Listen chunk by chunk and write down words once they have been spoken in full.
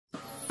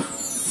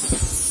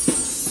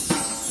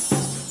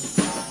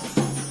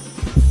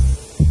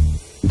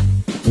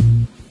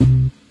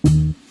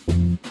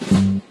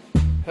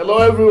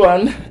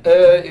everyone,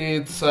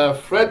 it's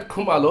Fred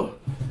Kumalo,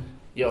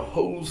 your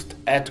host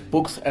at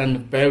Books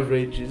and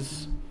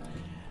Beverages,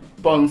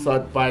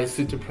 sponsored by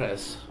City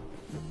Press.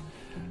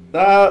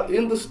 Now,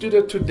 in the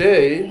studio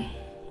today,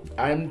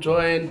 I'm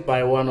joined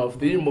by one of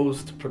the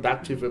most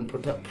productive and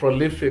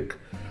prolific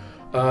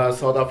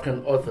South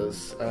African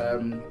authors.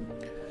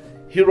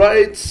 He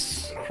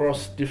writes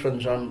across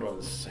different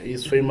genres.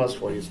 He's famous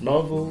for his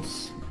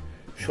novels,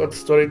 short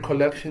story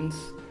collections,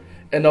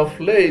 and of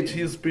late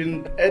he's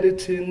been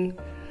editing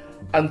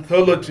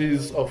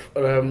anthologies of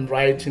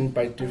writing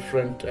by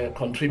different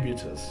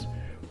contributors,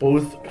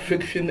 both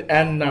fiction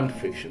and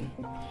non-fiction.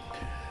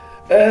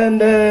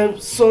 And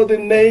so the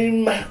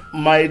name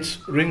might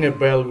ring a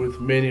bell with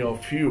many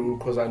of you,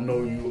 because I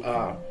know you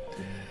are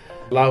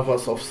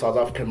lovers of South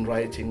African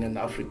writing and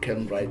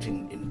African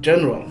writing in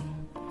general.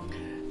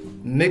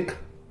 Niq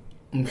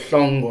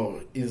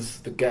Mhlongo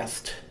is the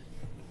guest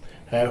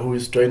who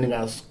is joining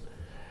us.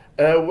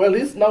 Well,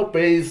 he's now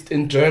based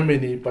in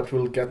Germany, but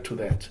we'll get to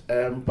that.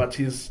 But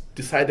he's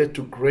decided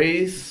to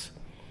grace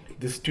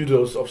the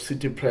studios of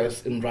City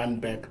Press in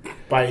Randburg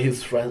by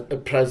his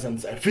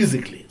presence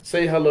physically.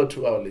 Say hello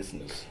to our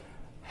listeners.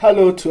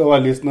 Hello to our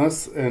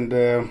listeners, and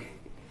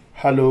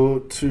hello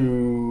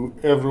to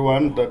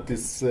everyone that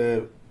is,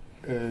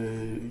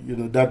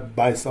 that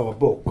buys our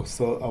books.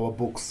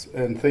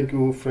 And thank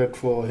you, Fred,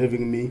 for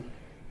having me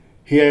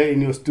here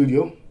in your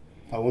studio.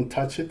 I won't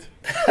touch it.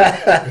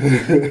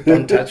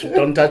 Don't touch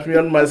me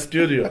on my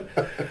studio.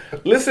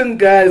 Listen,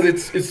 guys,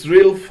 it's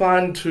real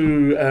fun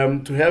to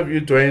have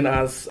you join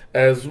us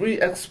as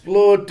we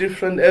explore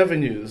different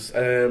avenues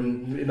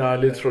in our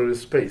literary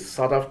space,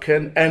 South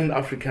African and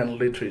African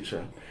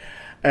literature.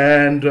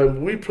 And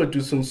we're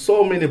producing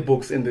so many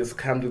books in this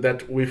country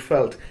that we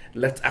felt,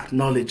 let's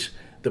acknowledge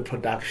the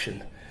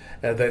production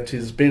that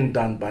is being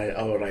done by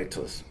our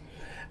writers.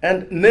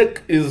 And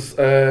Niq is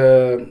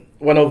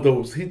one of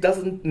those. He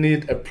doesn't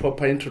need a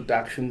proper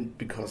introduction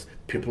because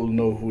people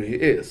know who he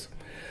is.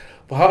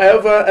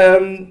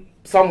 However,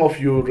 some of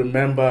you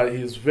remember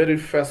his very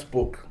first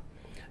book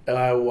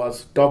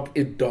was Dog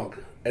Eat Dog,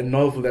 a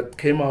novel that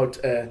came out.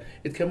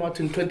 It came out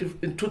in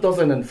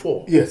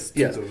 2004. Yes,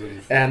 yes.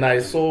 2004. And I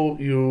saw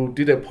you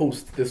did a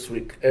post this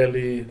week,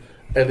 early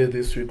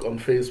this week on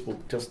Facebook,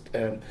 just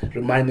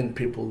reminding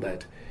people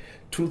that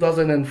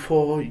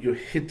 2004, you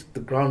hit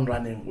the ground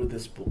running with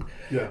this book.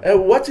 Yeah.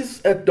 What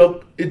is a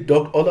Dog Eat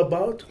Dog all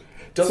about?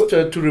 Just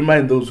to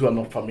remind those who are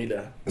not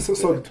familiar.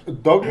 So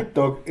Dog Eat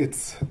Dog,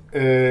 it's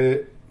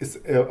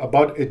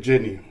about a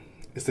journey.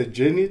 It's a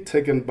journey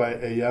taken by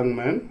a young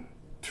man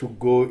to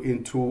go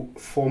into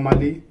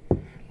formerly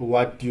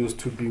what used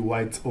to be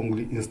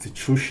whites-only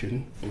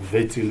institution,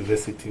 Wits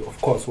University. Of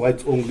course,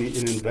 whites-only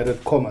in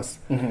inverted commas,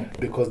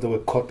 because there were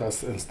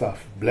quotas and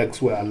stuff.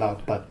 Blacks were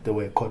allowed, but there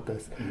were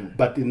quotas.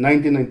 But in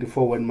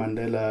 1994, when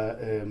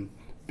Mandela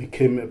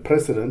became a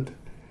president,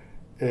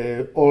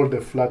 all the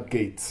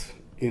floodgates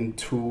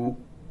into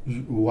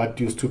what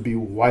used to be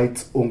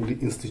whites-only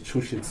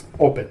institutions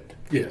opened.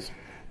 Yes.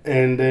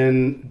 And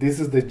then this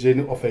is the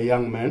journey of a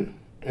young man.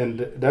 And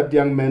that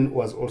young man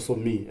was also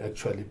me,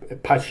 actually,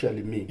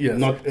 partially me. Yes.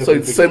 Not so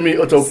it's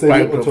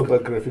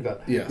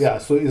semi-autobiographical. Yes. Yeah,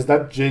 so it's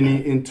that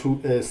journey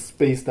into a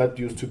space that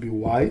used to be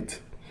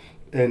white,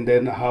 and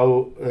then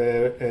how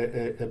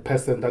a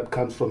person that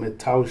comes from a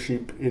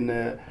township in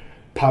a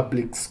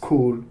public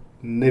school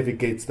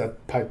navigates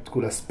that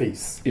particular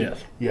space.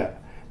 Yes. Yeah.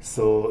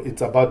 So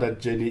it's about that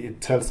journey.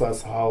 It tells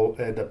us how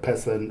the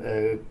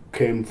person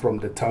came from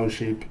the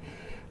township,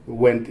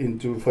 went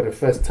into for the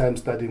first time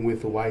studying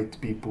with white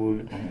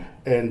people,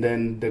 and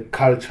then the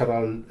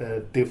cultural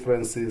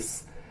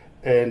differences,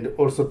 and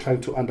also trying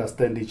to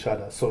understand each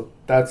other. So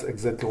that's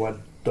exactly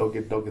what Dog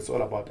Eat Dog is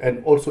all about.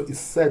 And also it's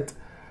set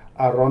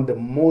around the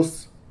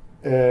most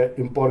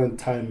important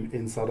time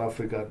in South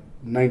Africa,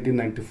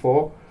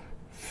 1994,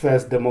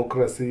 first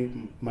democracy.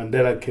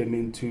 Mandela came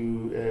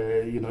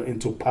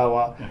into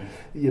power.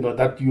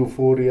 That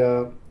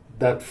euphoria,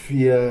 that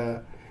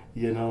fear,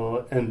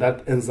 and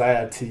that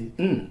anxiety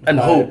and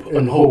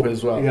hope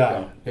as well.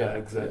 Yeah,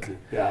 exactly.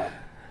 Yeah.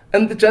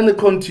 And the journey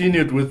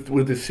continued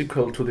with the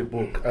sequel to the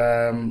book,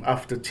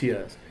 After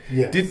Tears.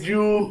 Yes. Did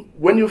you,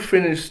 when you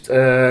finished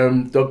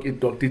Dog Eat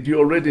Dog, did you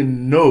already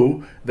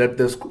know that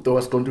there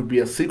was going to be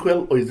a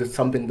sequel, or is it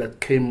something that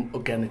came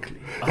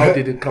organically? How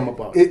did it come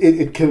about?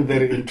 It came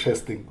very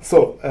interesting.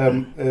 So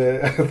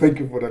thank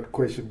you for that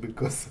question,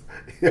 because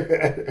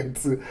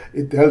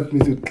it helps me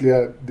to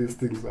clear these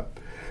things up.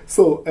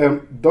 So,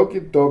 Dog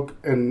Eat Dog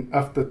and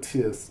After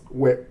Tears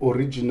were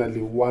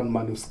originally one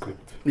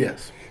manuscript.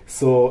 Yes.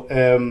 So,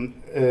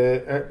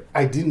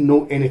 I didn't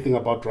know anything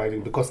about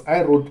writing, because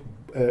I wrote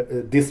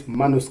this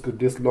manuscript,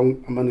 this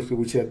long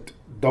manuscript, which had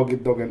Dog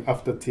Eat Dog and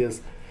After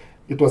Tears.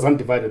 It was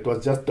undivided. It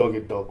was just Dog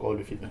Eat Dog, all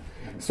of it.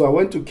 So I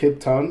went to Cape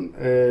Town,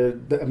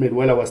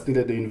 while I was still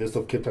at the University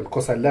of Cape Town,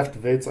 because I left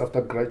Wits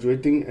after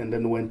graduating and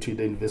then went to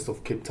the University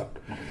of Cape Town.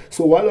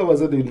 So while I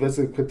was at the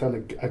University of Cape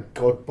Town, I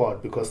got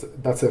bored, because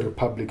that's a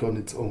republic on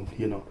its own,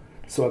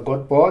 So I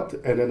got bored,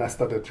 and then I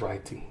started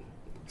writing.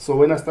 So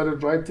when I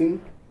started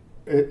writing,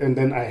 and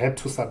then I had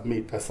to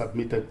submit. I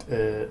submitted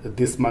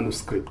this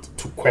manuscript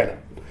to Kwela.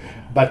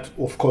 But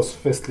of course,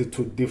 firstly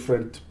to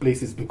different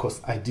places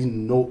because I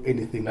didn't know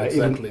anything.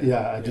 Exactly.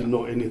 I didn't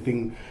know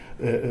anything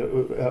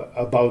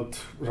about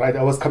right.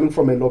 I was coming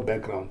from a law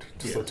background,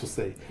 so to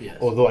say. Yes.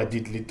 Although I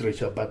did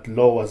literature, but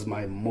law was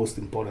my most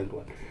important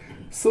one.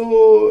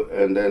 So,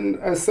 and then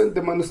I sent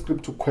the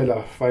manuscript to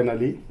Kwela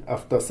finally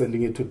after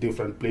sending it to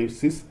different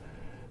places.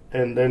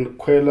 And then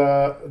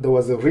Kwela, there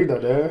was a reader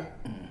there.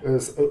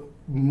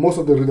 Most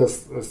of the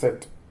readers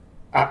said,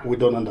 we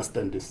don't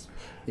understand this.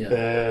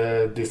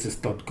 This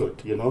is not good,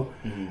 you know.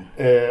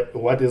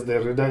 What is the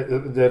reader?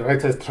 The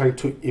writer is trying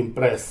to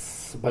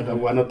impress, but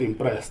we're not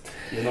impressed,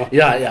 you know.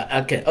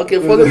 Okay.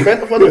 For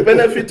the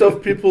benefit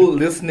of people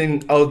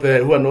listening out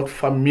there who are not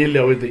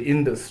familiar with the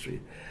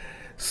industry,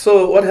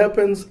 so what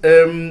happens?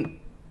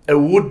 A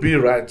would-be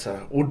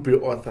writer, would-be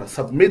author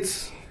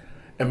submits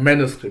a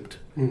manuscript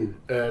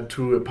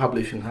to a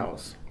publishing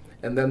house,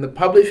 and then the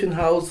publishing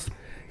house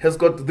has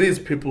got these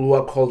people who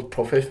are called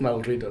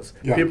professional readers,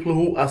 people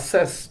who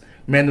assess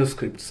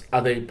manuscripts.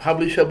 Are they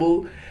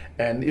publishable?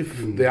 And if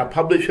they are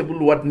publishable,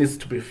 what needs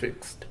to be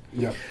fixed?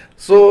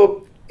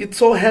 So it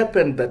so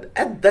happened that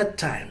at that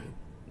time,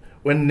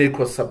 when Niq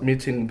was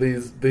submitting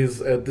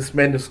this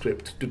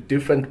manuscript to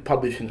different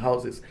publishing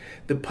houses,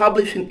 the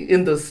publishing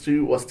industry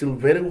was still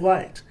very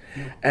white,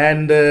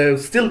 and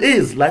still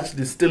is,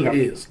 largely still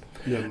is.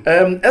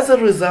 As a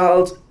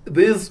result,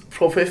 these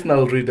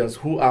professional readers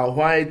who are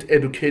white,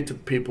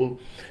 educated people,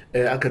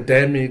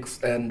 academics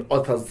and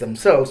authors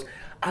themselves,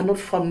 are not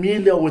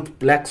familiar with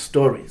black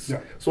stories.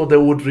 So they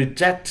would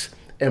reject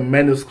a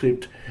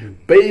manuscript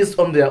based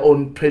on their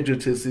own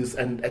prejudices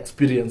and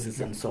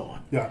experiences and so on,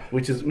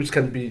 which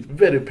can be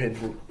very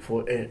painful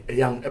for a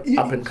young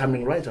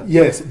up-and-coming writer.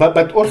 Yes,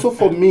 but also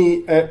for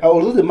me,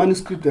 although the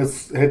manuscript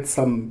has had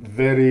some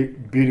very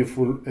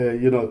beautiful,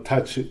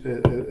 touches,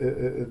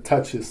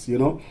 you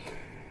know,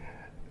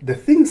 the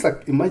things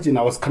like, imagine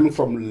I was coming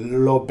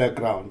from law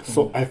background,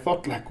 so I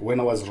thought like when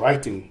I was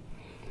writing,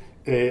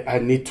 I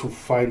need to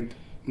find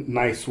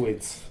nice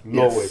words,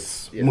 law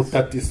words,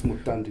 mutatis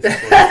mutandis.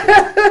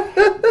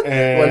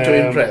 Want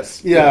to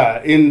impress.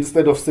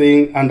 Instead of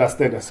saying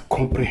understand as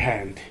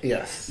comprehend.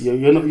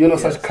 You know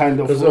such kind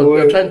of. Because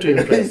you're trying to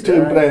impress.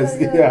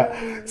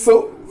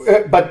 So,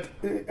 but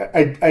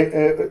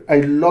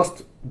I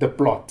lost the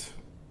plot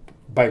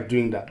by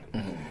doing that.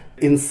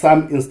 In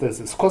some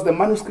instances, because the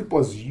manuscript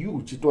was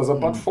huge. It was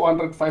about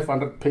 400,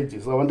 500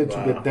 pages. I wanted to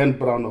be Dan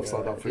Brown of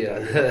South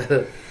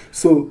Africa.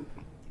 So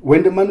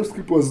when the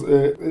manuscript was,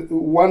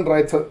 one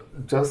writer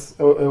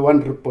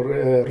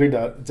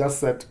reader just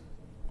said,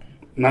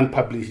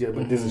 non-published here,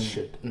 but this is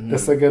shit. The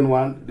second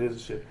one, this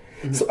is shit.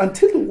 So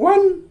until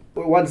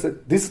one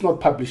said, this is not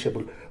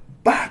publishable.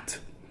 But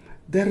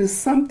there is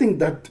something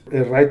that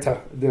the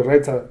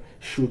writer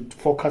should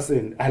focus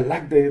in. I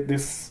like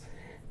this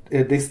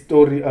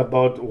story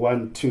about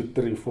 1, 2,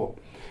 3, 4.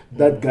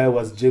 That guy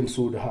was James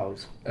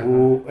Woodhouse,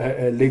 who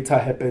later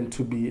happened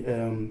to be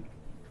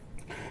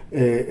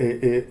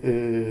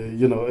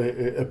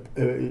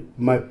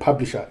my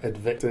publisher at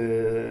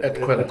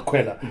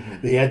Kwela.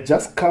 He had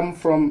just come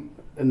from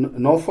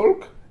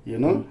Norfolk, you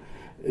know,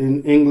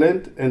 in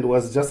England, and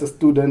was just a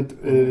student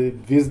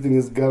visiting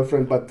his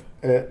girlfriend, but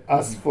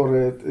asked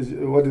for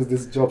what is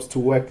this jobs to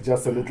work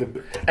just a little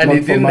bit. And he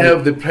didn't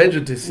have the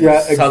prejudices,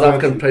 South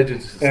African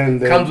prejudices.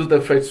 And comes with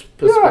a fresh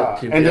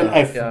perspective. And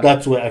then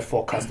that's where I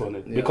focused on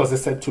it, because he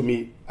said to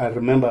me, I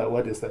remember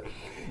what he said.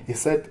 He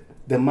said,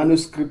 the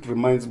manuscript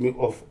reminds me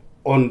of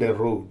On the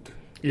Road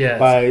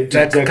by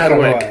Jack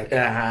Kerouac.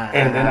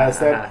 And then I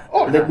said,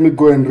 let me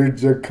go and read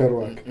Jack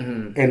Kerouac.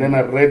 And then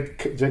I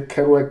read Jack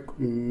Kerouac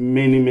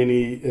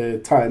many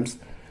times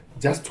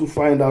just to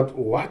find out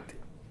what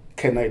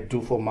can I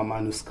do for my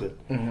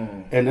manuscript.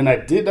 And then I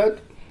did that,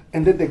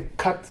 and then they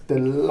cut the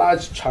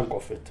large chunk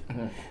of it.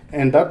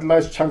 And that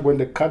large chunk, when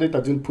they cut it, I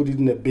didn't put it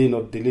in a bin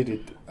or delete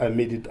it. I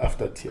made it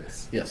after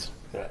tears.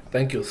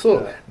 Thank you.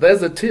 So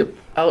there's a tip.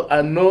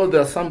 I know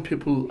there are some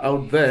people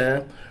out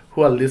there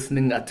who are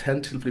listening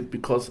attentively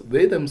because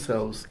they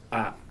themselves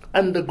are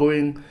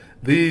undergoing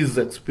these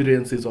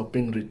experiences of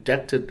being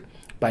rejected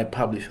by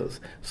publishers.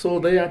 So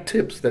there are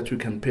tips that you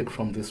can pick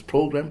from this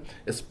program,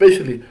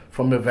 especially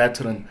from a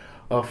veteran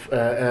of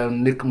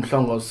Niq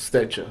Mhlongo's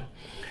stature.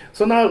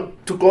 So now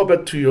to go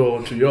back to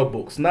your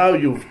books. Now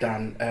you've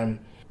done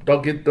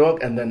Dog Eat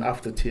Dog and then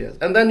After Tears.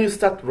 And then you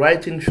start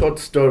writing short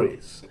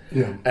stories.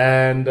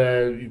 And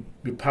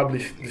you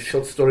publish the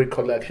short story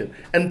collection.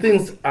 And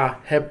things are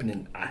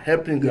happening.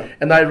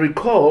 And I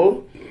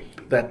recall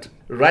that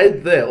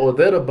right there or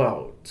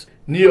thereabouts,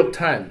 New York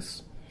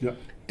Times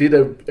did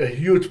a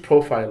huge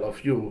profile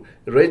of you.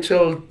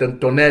 Rachel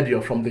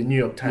Donadio from the New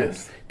York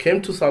Times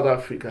came to South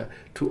Africa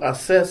to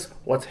assess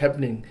what's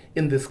happening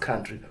in this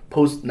country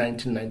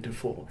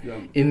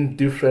post-1994 in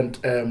different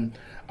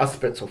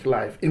aspects of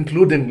life,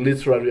 including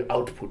literary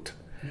output.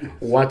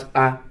 What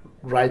are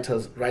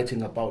writers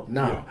writing about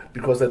now?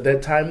 Because at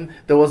that time,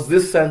 there was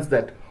this sense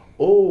that,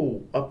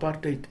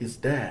 apartheid is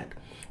dead.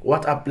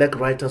 what are black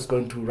writers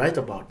going to write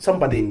about?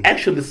 Somebody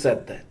actually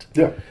said that.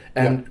 Yeah.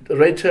 And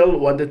Rachel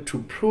wanted to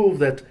prove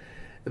that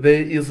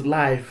there is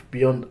life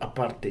beyond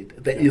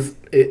apartheid. There is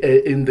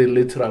in the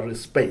literary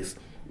space.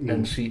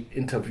 And she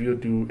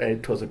interviewed you.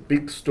 It was a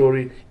big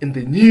story in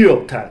the New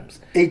York Times.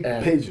 8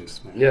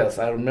 pages, man. Yes,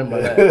 I remember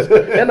that.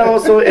 And I'm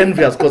also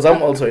envious because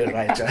I'm also a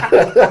writer.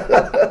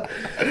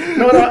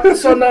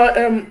 So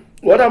now,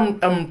 what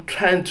I'm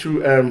trying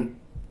to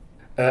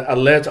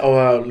alert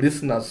our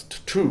listeners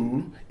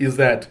to is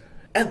that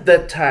at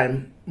that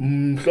time,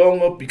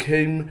 Mhlongo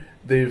became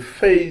the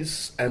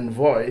face and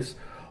voice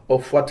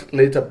of what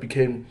later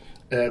became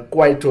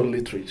Kwaito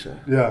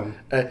literature. Yeah.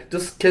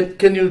 Just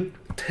can you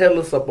tell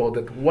us about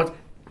that? What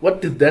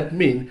did that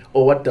mean,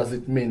 or what does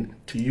it mean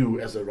to you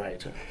as a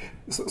writer?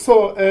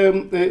 So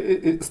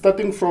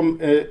starting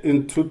from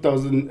in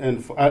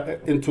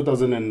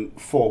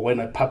 2004 when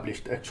I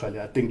published, actually,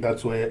 I think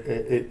that's where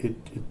it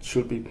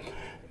should be.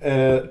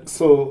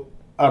 So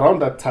around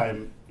that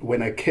time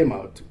when I came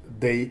out,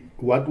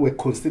 what were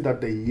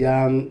considered the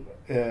young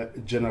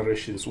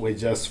generations were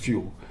just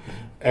few.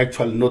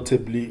 Actually,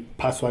 notably,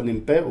 Paswan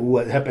Impe, who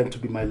happened to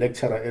be my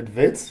lecturer at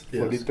Wits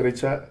for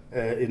literature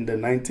in the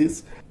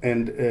 90s,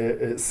 and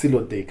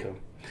Silo Dacre.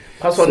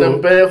 Paswan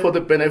Impe, for the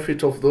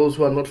benefit of those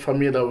who are not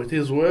familiar with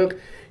his work,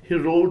 he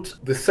wrote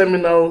the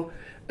seminal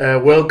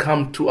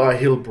Welcome to Our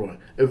Hillbrow,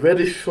 a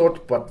very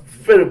short but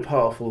very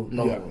powerful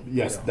novel.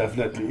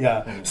 Definitely.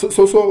 Yeah.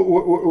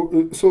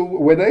 So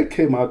when I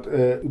came out,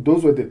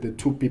 those were the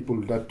two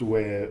people that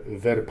were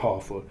very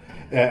powerful.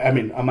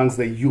 Amongst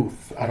the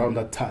youth around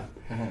that time.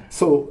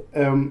 So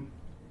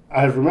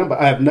I remember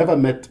I have never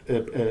met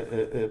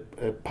a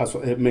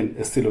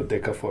Silo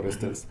Dacre, for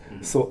instance.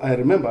 So I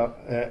remember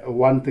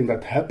one thing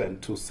that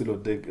happened to Silo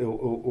Dacre.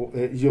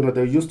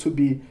 There used to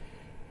be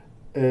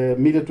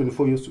Media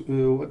 24 used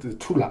to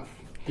True Love.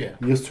 Yeah.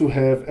 Used to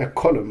have a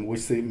column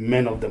which say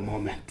Men of the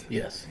Moment.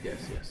 Yes.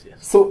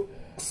 So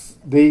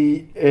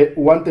they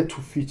wanted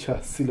to feature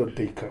Silo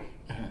Dacre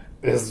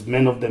as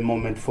Men of the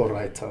Moment for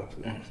writer.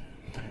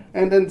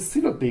 And then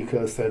Silo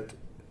Dacre said,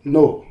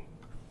 "No,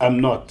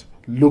 I'm not.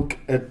 Look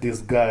at this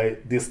guy,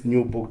 this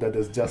new book that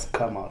has just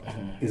come out.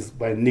 Is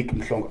by Niq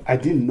Mhlongo. I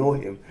didn't know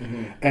him."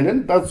 And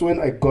then that's when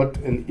I got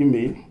an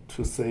email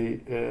to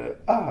say,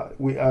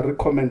 we are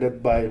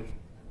recommended by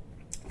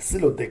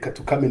Silo Dacre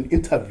to come and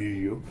interview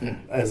you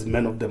as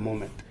Man of the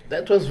Moment.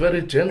 That was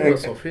very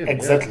generous of him.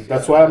 Exactly.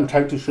 That's why I'm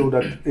trying to show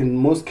that in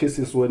most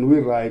cases when we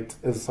write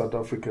as South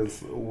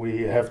Africans,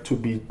 we have to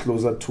be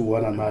closer to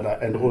one another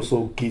and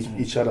also give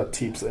each other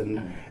tips,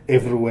 and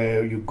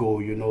everywhere you go,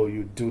 you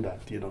do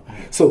that,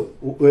 So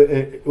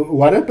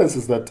what happens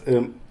is that,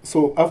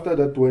 so after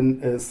that,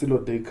 when Silo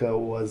Dacre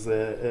was,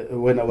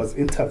 when I was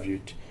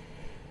interviewed,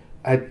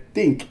 I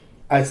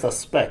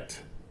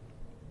suspect,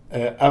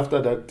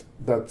 after that,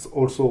 that's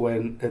also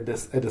when at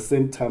the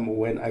same time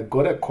when I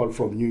got a call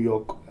from New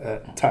York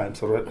Times,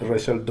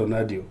 Rachel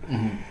Donadio,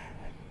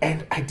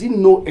 and I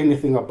didn't know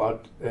anything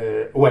about.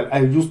 I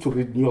used to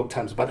read New York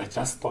Times, but I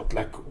just thought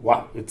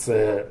wow, it's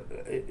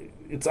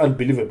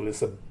unbelievable.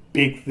 It's a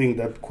big thing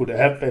that could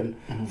happen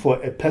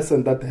for a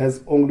person that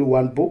has only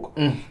one book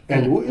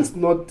and who is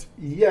not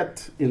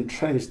yet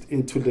entrenched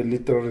into the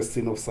literary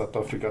scene of South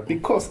Africa,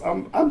 because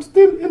I'm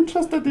still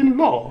interested in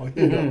law.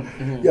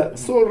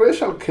 So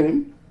Rachel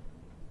came,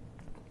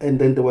 and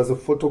then there was a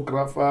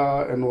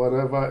photographer and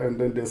whatever, and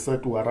then they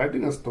said, "We are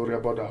writing a story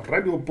about a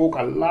radio book.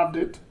 I loved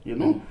it,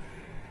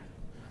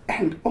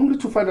 and only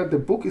to find out the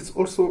book is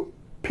also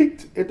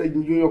picked at a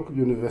New York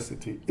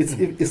university. It's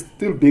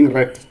still being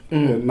read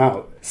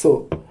now.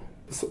 So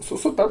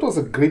that was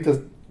a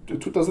greater.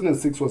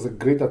 2006 was a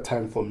greater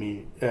time for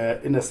me,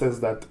 in a sense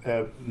that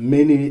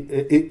many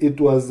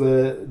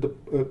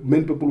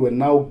people were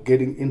now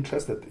getting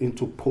interested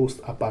into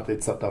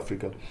post-apartheid South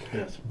Africa.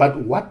 Yes. But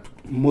what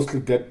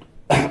mostly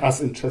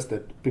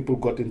people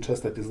got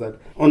interested is that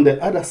on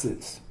the other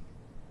scenes,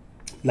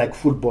 like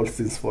football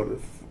scenes,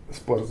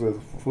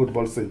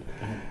 football scene,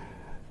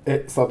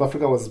 South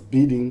Africa was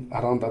bidding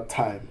around that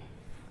time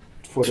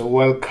for the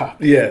World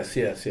Cup. Yes.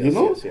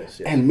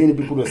 And many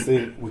people were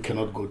saying, we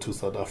cannot go to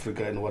South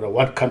Africa, and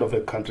what kind of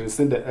a country is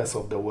in the S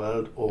of the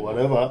world or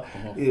whatever.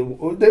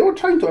 They were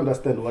trying to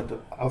understand what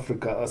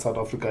South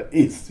Africa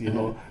is,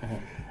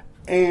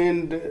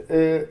 And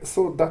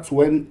so that's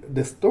when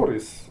the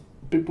stories,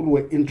 people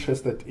were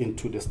interested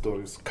into the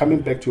stories. Coming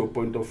back to your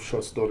point of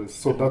short stories.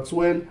 So that's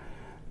when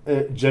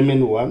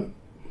Germany won.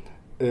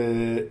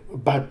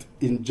 But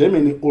in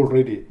Germany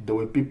already, there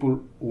were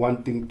people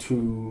wanting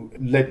to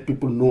let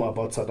people know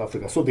about South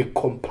Africa. So they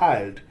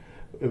compiled,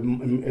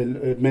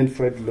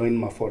 Manfred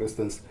Loinma, for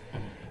instance,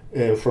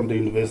 from the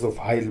University of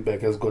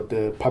Heidelberg, has got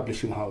a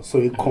publishing house. So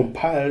he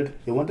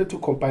wanted to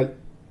compile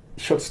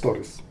short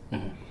stories.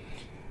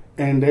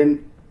 And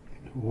then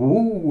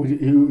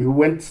he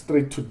went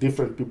straight to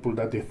different people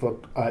that they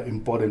thought are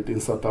important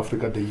in South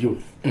Africa, the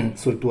youth.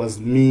 So it was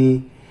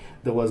me.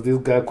 There was this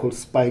guy called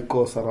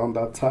Spikos around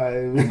that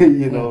time.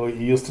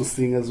 He used to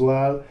sing as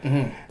well.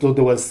 So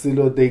there was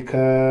Silo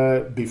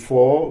Dacre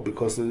before,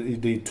 because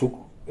they took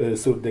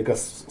so they got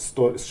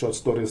short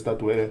stories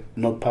that were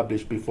not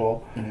published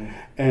before,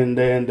 and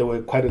then there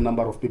were quite a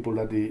number of people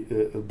that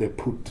they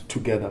put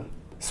together.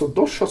 So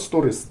those short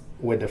stories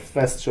were the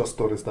first short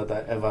stories that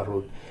I ever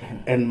wrote,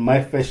 and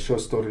my first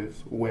short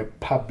stories were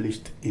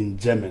published in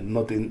German,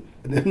 not in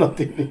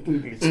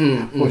English,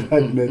 for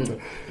that matter.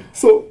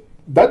 So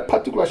that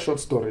particular short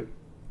story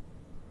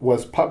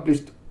was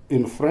published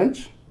in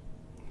French,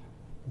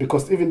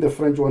 because even the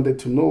French wanted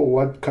to know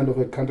what kind of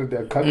a country they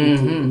are coming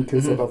to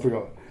in South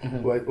Africa.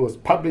 Well, it was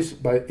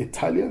published by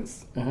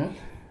Italians,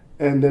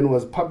 and then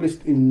was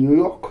published in New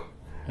York,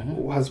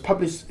 was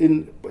published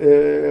in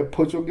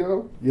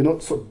Portugal,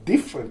 so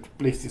different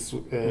places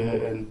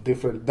and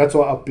different. That's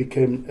why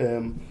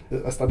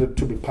I started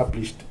to be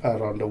published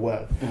around the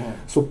world.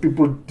 So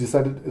people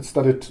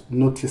started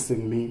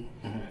noticing me,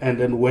 and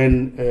then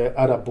when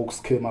other books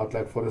came out,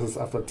 like for instance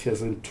After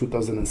Tears in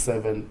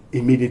 2007,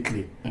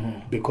 immediately,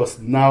 because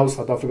now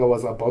South Africa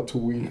was about to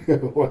win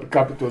World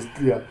Cup, it was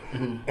clear,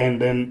 and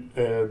then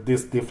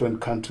these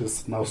different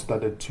countries now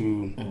started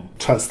to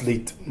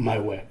translate my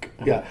work.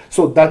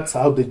 So that's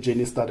how the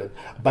journey started.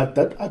 But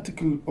that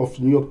article of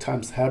New York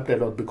Times helped a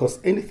lot, because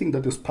anything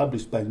that is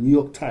published by New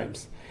York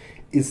Times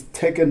is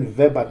taken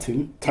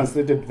verbatim,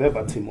 translated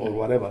verbatim or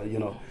whatever,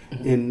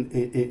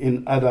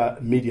 in other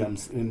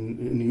mediums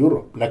in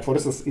Europe. Like for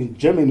instance, in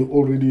Germany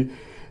already,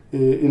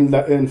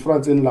 in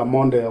France, in Le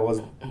Monde was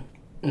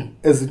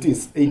as it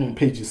is 8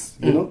 pages,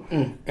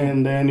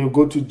 and then you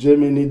go to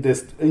Germany.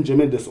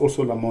 There's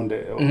also Le Monde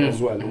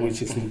as well,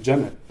 which is in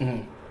German,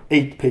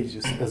 8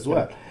 pages as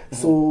well.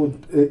 So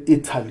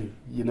Italy,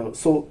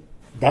 so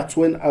that's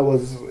when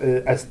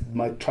as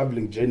my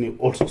traveling journey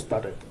also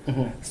started.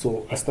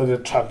 So I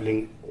started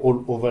traveling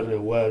all over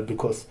the world,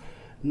 because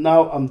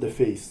now I'm the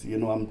face.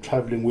 I'm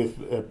traveling with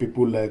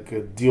people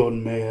like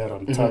Dion Meyer.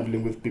 I'm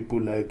traveling with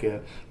people like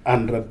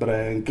Andre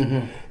Brank,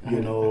 the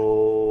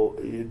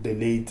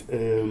late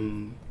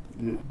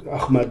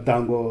Ahmed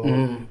Dango,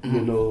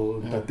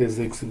 Tate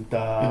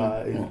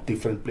Zeksinta, in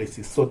different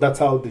places. So that's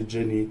how the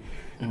journey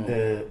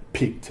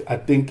peaked. I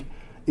think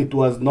it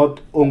was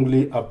not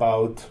only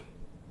about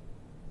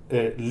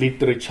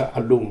literature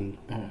alone.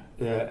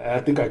 I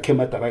think I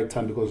came at the right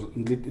time, because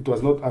it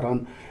was not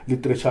around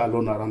literature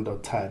alone around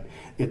that time.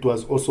 It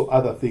was also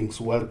other things,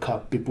 World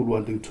Cup, people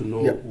wanting to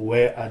know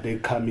where are they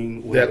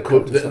coming. They're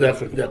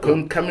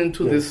coming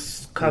to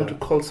this country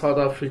called South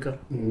Africa.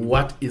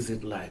 What is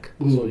it like?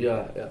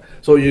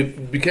 So you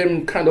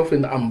became kind of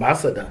an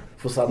ambassador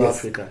for South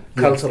Africa,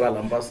 cultural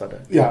ambassador.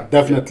 Yeah,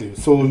 definitely.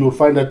 So you'll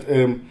find that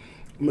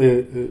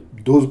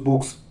those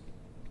books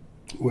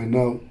were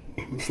now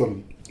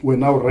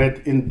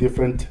read in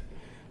different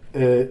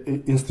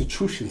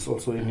institutions,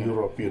 also in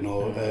Europe.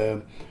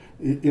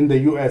 In the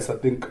US, I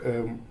think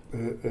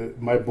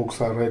my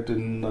books are read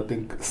in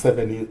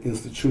 7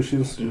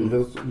 institutions: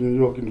 New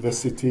York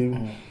University,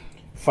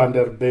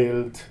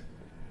 Vanderbilt,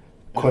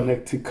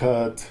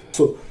 Connecticut.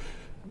 So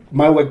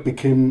my work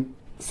became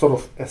sort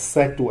of a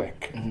set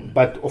work,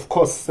 but of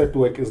course set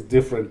work is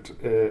different.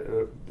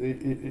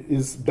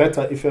 It's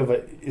better if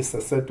ever it's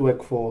a set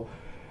work for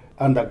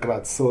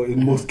undergrads. So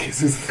in most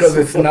cases, because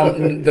it's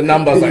the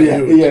numbers are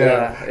huge.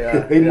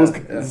 In most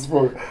cases,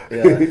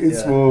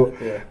 it's for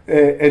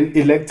an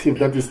elective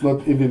that is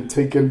not even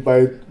taken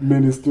by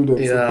many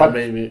students. But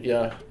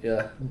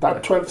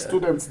that 12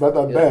 students that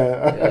are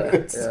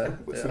there.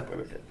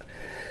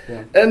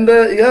 And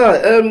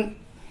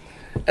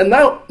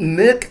now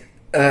Niq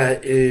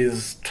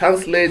is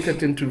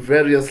translated into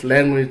various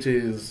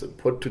languages: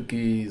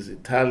 Portuguese,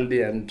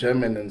 Italian,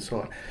 German, and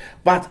so on.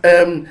 But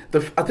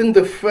I think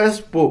the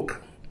first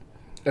book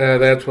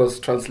that was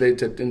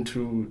translated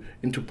into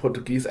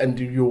Portuguese, and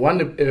you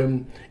won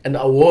an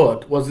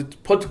award. Was it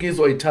Portuguese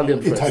or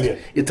Italian first?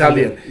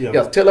 Italian.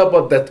 Yes. Tell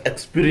about that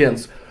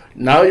experience.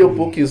 Now your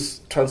book is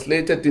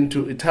translated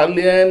into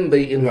Italian.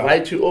 They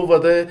invite you over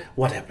there.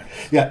 What happened?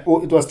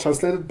 It was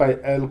translated by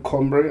El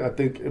Combre, I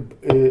think,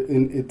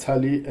 in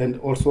Italy, and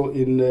also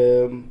in.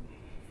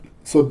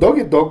 So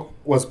Doggy Dog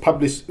was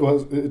translated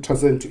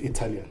into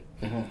Italian,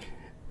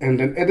 and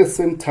then at the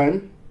same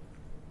time,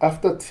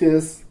 After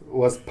Tears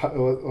was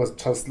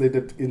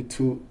translated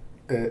into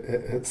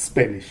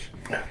Spanish.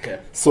 Okay.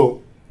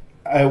 So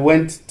I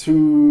went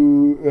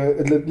to,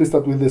 let me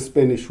start with the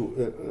Spanish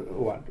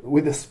one.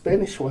 With the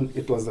Spanish one,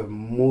 it was the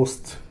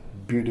most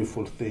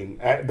beautiful thing.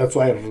 That's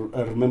why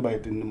I remember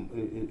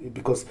it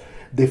because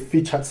they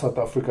featured South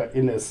Africa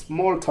in a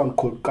small town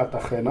called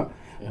Cartagena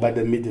by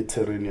the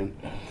Mediterranean.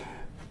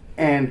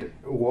 And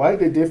why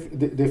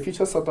they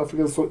featured South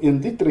Africa? So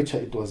in literature,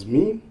 it was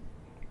me.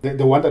 They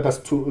wanted us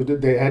to.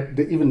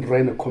 They even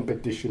ran a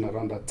competition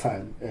around that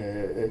time.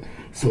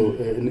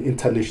 An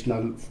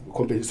international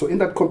competition. So in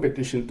that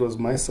competition, it was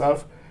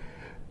myself,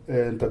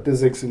 and Tate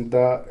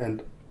Zeksinta,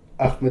 and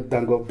Ahmed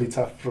Dango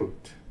Bitter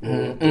Fruit.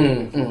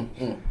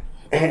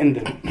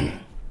 And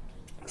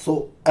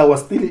so I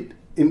was still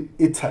in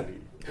Italy.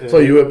 So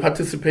you were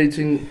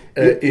participating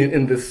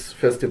in this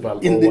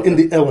festival?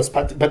 I was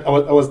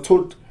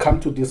told come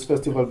to this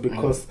festival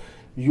because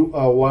you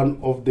are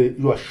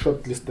you are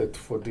shortlisted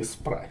for this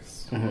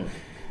prize. Mm-hmm.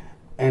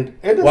 And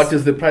what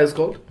is the prize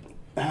called?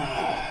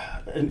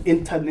 An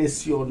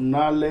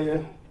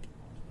internationale.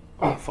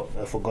 I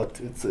forgot.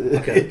 It's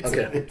it's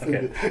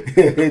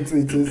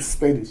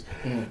Spanish.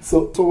 Mm.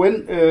 So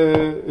when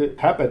it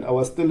happened, I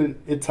was still in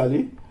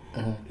Italy,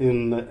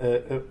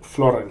 in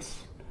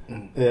Florence,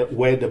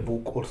 where the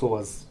book also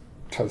was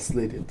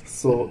translated.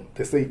 So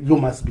they say you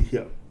must be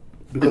here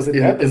because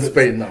in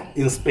Spain now.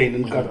 In Spain,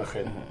 in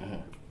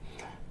Cartagena.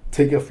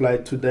 Take a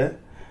flight to there.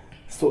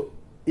 So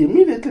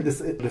immediately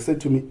they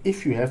said to me,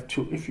 if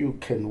you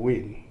can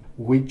win.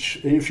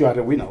 If you are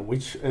a winner,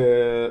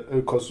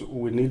 because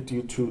we need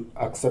you to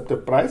accept the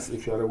prize,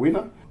 if you are a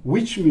winner,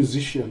 which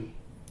musician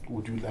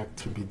would you like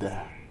to be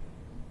there?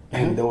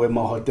 And there were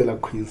Mahotela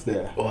Queens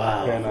there.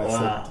 Wow. And I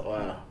said,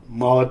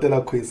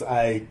 Mahotela Queens,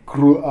 I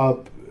grew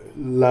up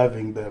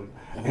loving them.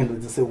 And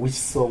they say, which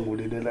song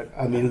would they like?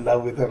 I'm in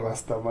love with a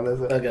Rasta man. I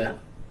said, okay.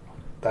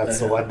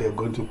 That's what they're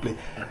going to play.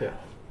 Okay.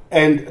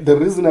 And the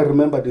reason I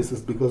remember this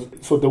is because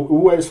there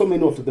were so many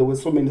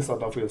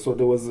South Africans. So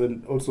there was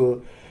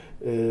also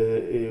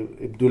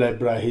Abdullah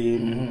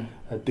Ibrahim,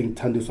 I think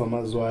Thandi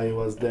Somazwai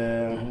was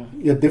there.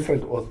 Yeah,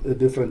 different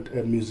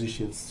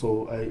musicians.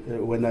 So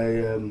when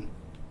I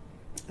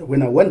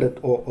won that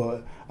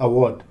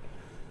award,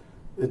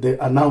 they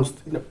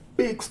announced in a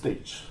big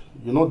stage.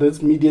 You know,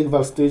 there's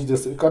medieval stage.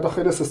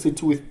 Cartagena is a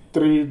city with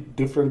 3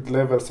 different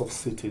levels of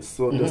cities.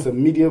 So there's a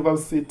medieval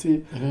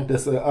city,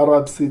 there's an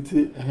Arab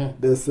city,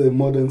 there's a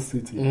modern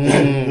city.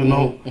 You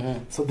know,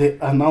 so they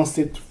announced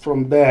it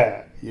from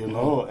there. You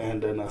know,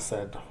 and then I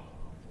said,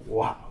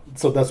 wow.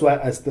 So that's why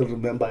I still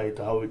remember it,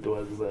 how it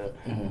was,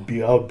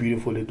 how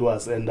beautiful it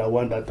was. And I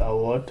won that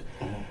award,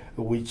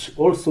 which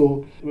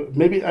also,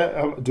 maybe,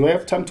 do I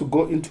have time to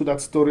go into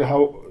that story,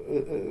 how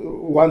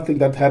one thing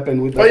that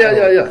happened with that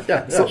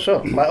yeah,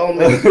 sure. By all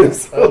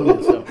means.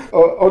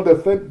 On the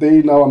 3rd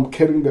day now, I'm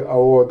carrying the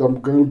award.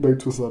 I'm going back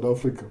to South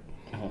Africa.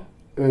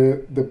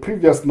 The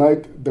previous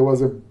night, there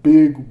was a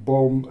big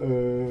bomb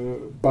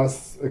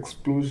bus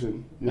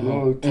explosion,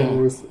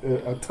 terrorist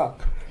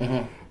attack.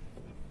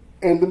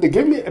 And then they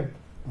gave me a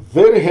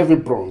very heavy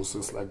bronze.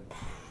 It's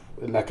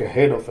like a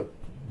head of a,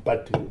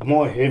 but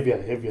more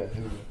heavier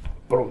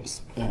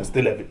bronze. I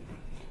still have it.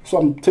 So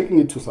I'm taking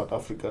it to South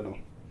Africa now,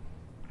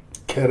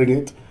 carrying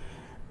it,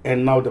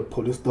 and now the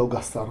police dog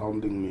are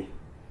surrounding me,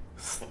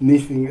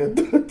 sniffing at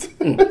it.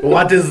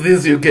 What is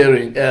this you're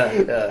carrying?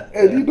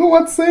 And you know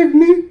what saved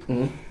me?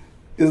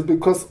 Is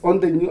because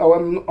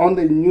I'm on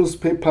the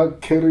newspaper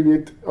carrying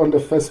it on the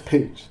first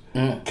page,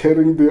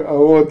 carrying the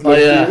award.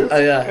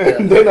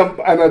 And then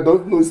I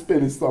don't know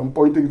Spanish, so I'm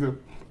pointing to.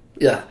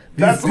 Yeah,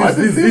 this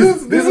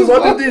is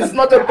what it is,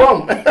 not a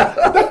bomb.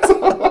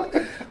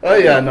 Now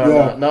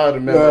I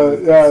remember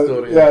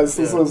the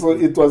story. So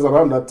it was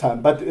around that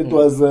time, but it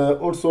was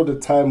also the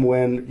time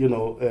when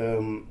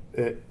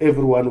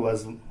everyone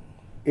was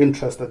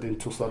interested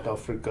into South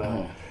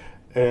Africa.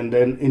 And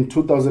then in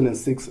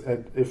 2006,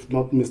 if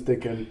not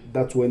mistaken,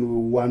 that's when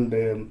we won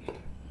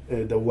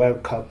the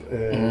World Cup,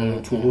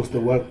 to host the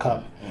World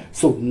Cup.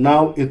 So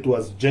now it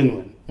was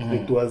genuine.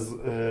 It was,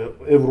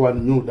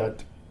 everyone knew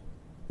that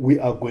we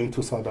are going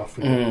to South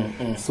Africa.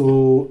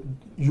 So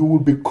you will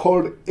be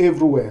called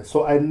everywhere.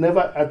 So I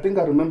think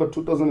I remember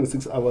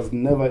 2006, I was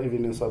never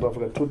even in South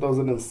Africa.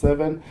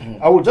 2007,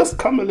 I would just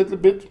come a little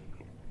bit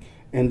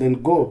and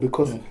then go,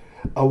 because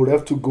I would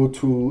have to go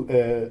to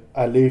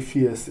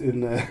Alephius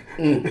in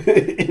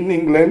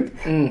England.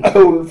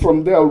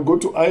 From there, I will go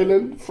to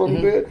Ireland.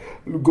 From there,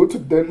 we'll go to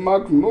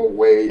Denmark,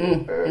 Norway.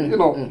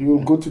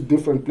 You'll go to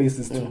different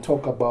places to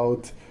talk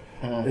about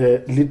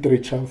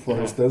literature, for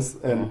instance.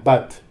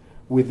 But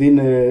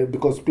within,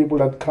 because people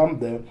that come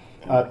there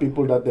are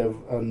people that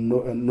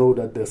know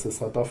that there's a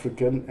South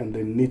African, and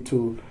they need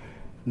to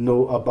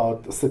know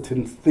about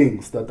certain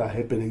things that are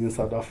happening in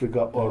South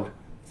Africa, or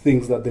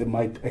things that they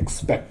might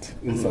expect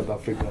in South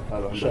Africa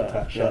around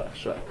that time.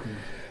 Sure.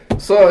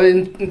 So,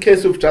 in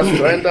case you've just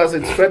joined us,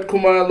 it's Fred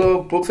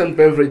Khumalo, Books and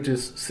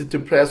Beverages, City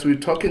Press. We're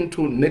talking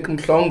to Niq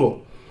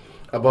Mhlongo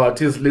about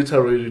his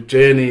literary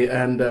journey.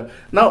 And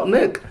now,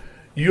 Niq,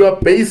 you are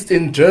based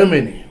in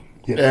Germany.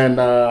 Yes. And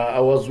I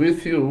was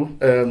with you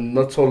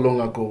not so long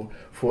ago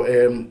for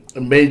a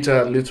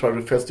major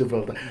literary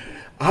festival.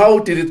 How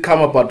did it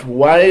come about?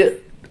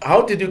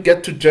 How did you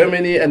get to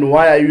Germany, and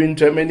why are you in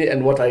Germany,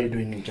 and what are you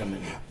doing in Germany?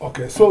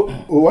 Okay, so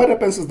what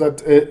happens is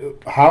that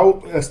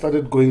how I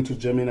started going to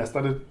Germany, I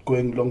started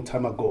going a long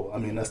time ago. I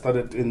mean, I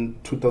started in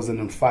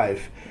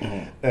 2005.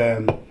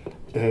 I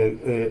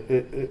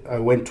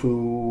went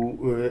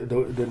to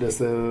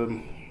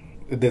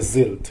the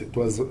Zilt. It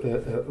was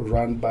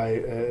run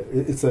by,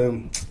 it's a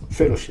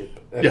fellowship,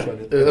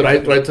 actually.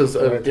 Writers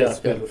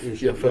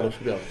fellowship.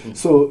 fellowship.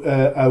 So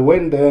I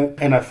went there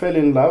and I fell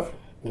in love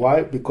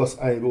Why? Because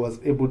I was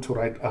able to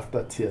write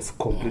after tears,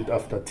 complete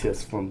after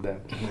tears from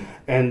them.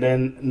 And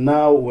then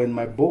now when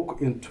my book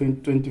in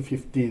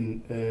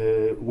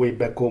 2015, Way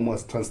Back Home,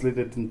 was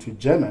translated into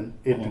German,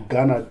 it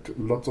garnered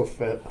lots of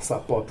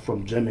support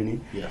from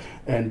Germany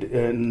and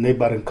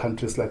neighboring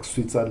countries like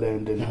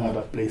Switzerland and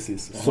other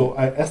places. So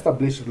I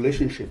established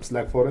relationships.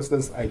 Like, for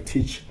instance, I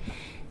teach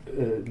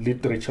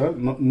literature,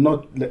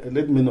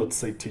 let me not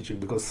say teaching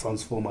because it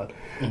sounds formal.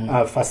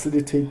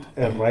 Facilitate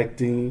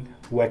writing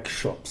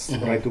workshops,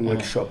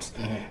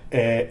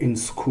 in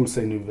schools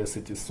and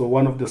universities. So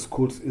one of the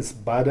schools is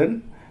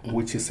Baden,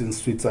 which is in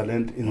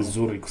Switzerland, in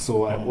Zurich.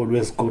 So I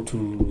always go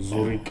to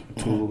Zurich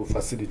to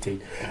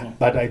facilitate.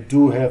 But I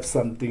do have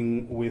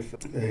something with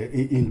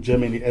in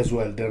Germany as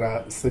well. There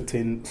are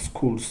certain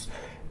schools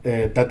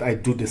that I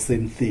do the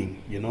same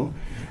thing, you know.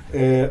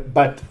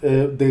 But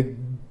the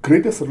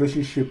greatest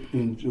relationship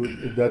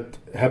that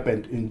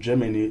happened in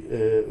Germany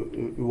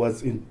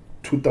was in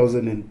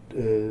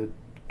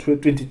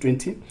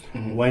 2020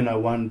 when I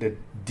won the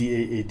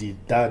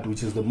DAAD,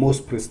 which is the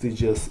most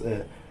prestigious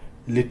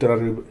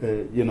literary,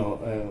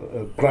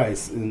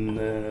 prize in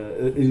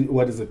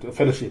what is it? A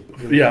fellowship.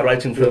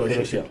 Writing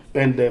fellowship.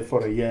 Spent there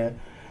for a year,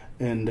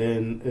 and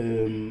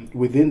then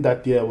within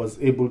that year, I was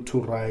able to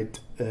write,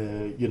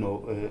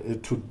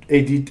 to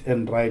edit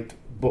and write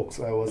books.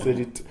 I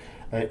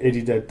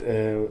edited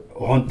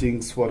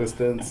Hauntings, for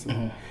instance,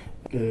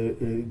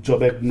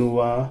 Jobek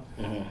Noah,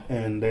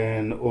 and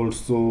then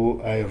also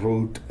I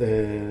wrote,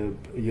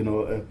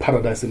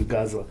 Paradise in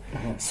Gaza.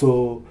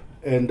 So,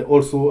 and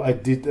also I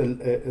did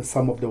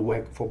some of the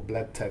work for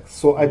Black Text.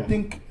 So I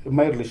think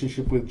my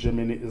relationship with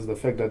Germany is the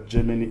fact that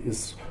Germany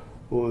is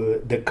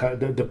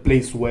the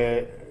place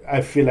where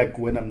I feel like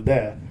when I'm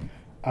there,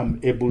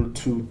 I'm able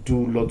to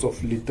do lots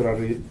of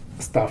literary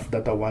stuff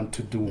that I want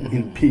to do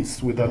in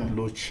peace without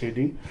load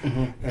shedding.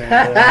 And,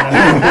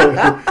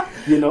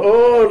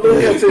 Oh,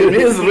 look at him.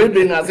 He's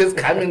reading as he's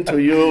coming to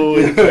you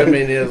in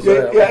Germany as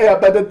well. Yeah,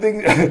 but the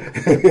thing,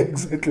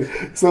 exactly.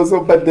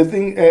 But the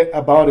thing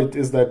about it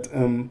is that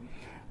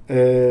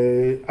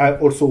I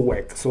also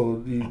work.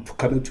 So,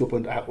 coming to your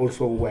point, I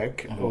also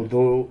work,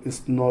 although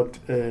it's not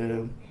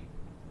too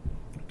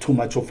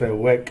much of a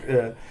work.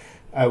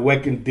 I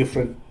work in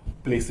different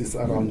places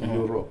around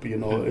Europe,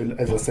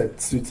 as I said,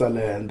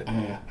 Switzerland.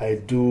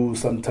 I do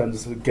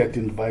sometimes get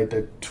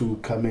invited to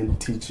come and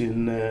teach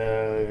in,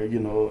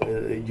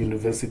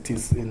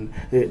 universities in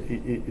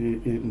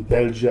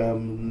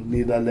Belgium,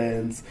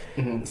 Netherlands,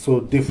 so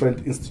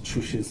different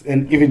institutions,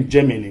 and even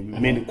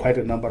Germany, quite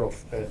a number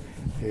of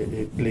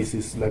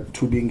places like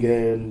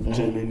Tübingen,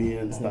 Germany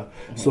and stuff.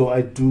 So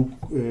I do,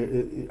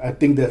 I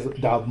think there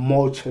are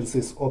more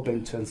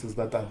open chances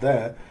that are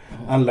there,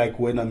 unlike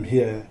when I'm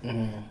here.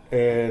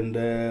 And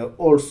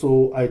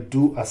also I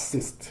do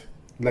assist,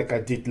 like I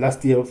did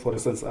last year, for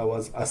instance. I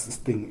was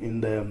assisting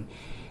in the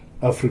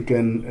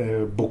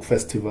African Book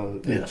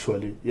Festival,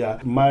 actually. Yeah,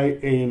 my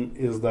aim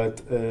is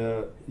that,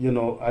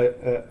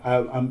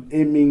 I'm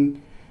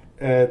aiming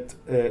at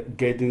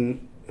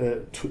getting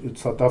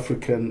South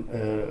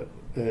African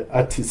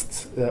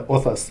artists,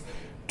 authors,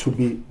 to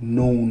be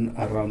known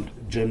around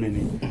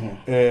Germany.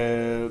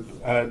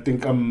 I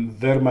think I'm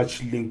very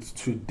much linked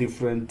to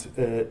different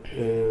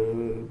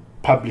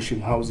publishing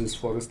houses,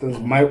 for instance,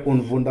 my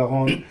own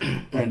Wunderhorn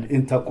and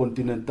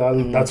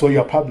Intercontinental. That's where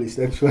you're published,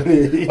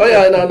 actually. Oh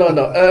yeah, no.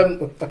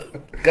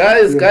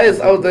 Guys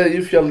out there,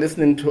 if you're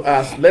listening to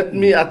us, let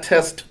me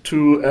attest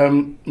to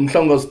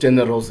Mhlongo's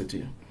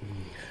generosity.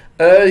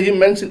 He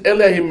mentioned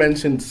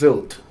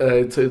Zilt.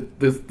 It's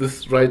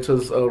this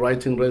writer's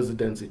writing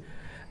residency.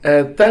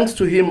 Thanks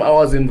to him, I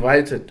was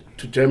invited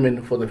to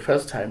Germany for the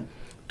first time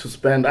to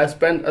spend. I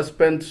spent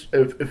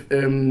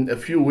a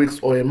few weeks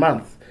or a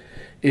month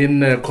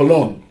in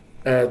Cologne,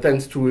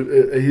 thanks to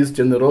his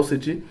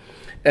generosity,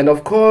 and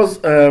of course,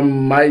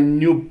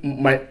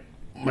 my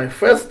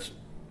first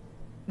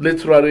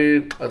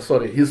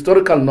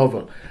historical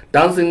novel,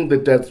 Dancing the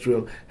Death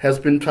Drill, has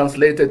been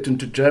translated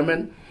into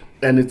German,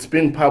 and it's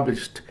being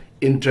published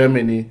in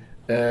Germany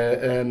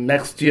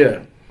next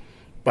year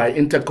by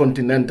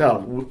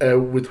Intercontinental,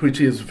 with which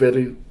he is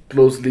very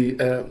closely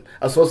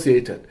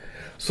associated.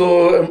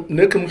 So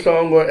Niq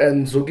Mhlongo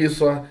and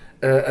Zukiswa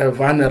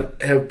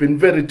Vanner have been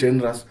very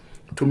generous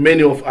to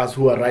many of us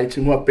who are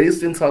writing, who are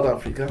based in South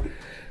Africa,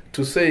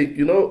 to say,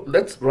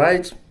 let's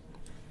write,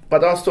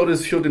 but our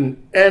stories shouldn't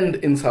end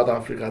in South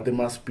Africa. They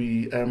must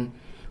be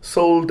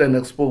sold and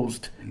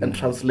exposed and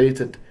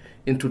translated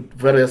into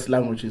various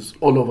languages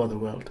all over the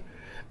world.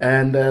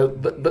 And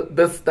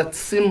that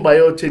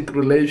symbiotic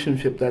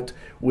relationship that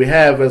we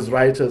have as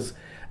writers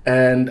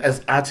and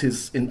as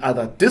artists in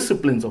other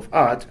disciplines of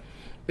art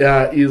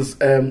is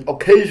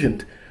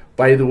occasioned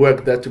by the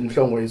work that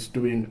Mhlongo is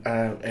doing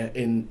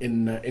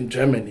in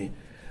Germany,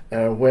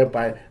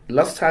 whereby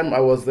last time I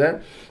was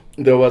there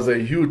was a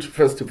huge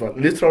festival,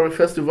 literary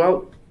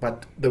festival,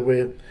 but there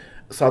were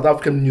South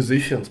African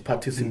musicians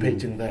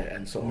participating there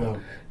and so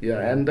on.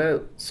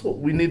 So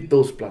we need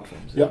those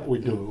platforms. Yeah, we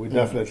do. We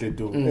definitely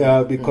do.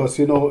 Yeah, because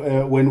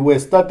when we're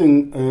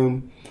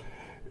starting,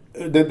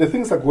 The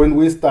things like when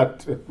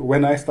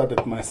I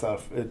started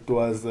myself, it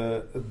was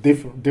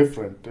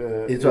different.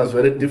 It was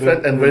very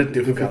different and very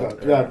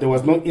difficult. Yeah, there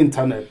was no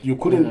internet. You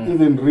couldn't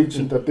even reach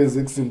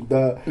interphysics in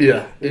the.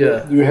 Yeah.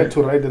 You had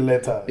to write a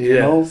letter.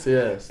 Yes.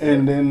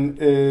 And then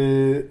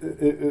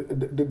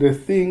the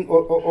thing,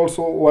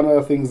 also one of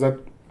the things that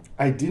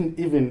I didn't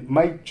even,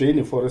 my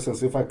journey, for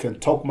instance, if I can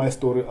talk my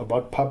story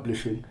about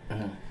publishing,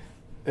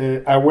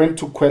 I went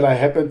to Kwela. I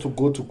happened to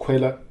go to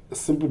Kwela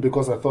simply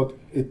because I thought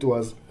it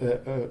was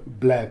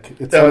black.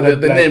 It's the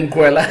black. name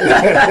Kwela.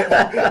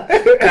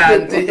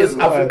 And it is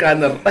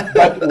Afrikaner.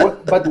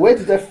 But where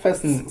did I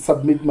first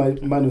submit my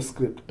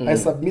manuscript? I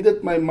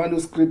submitted my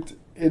manuscript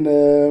in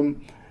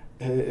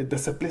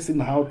there's a place in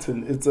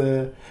Houghton. It's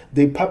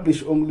they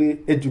publish only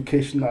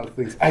educational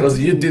things. Because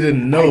you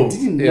didn't know. I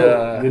didn't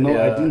know.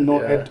 I didn't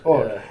know at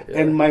all.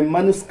 And my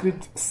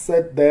manuscript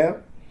sat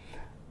there,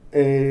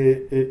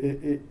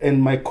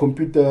 and my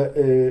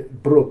computer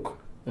broke.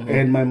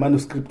 And my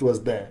manuscript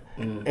was there.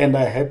 And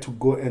I had to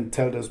go and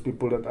tell those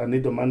people that I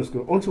need a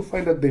manuscript. Only to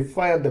find that they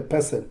fired the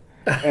person.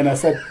 And I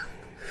said,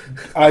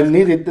 I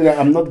need it.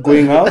 I'm not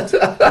going out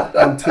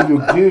until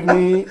you give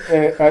me.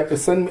 They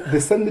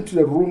send me to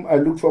the room. I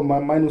looked for my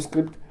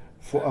manuscript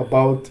for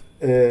about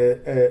the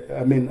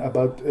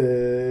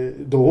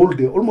whole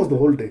day, almost the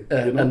whole day.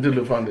 Until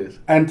you found it.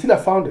 Until I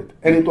found it,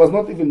 and it was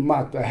not even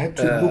marked. I had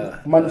to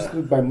look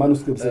manuscript by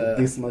manuscript. Said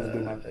this must be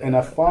marked, and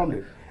I found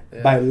it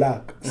by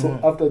luck. So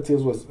after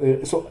tears was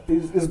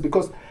it's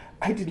because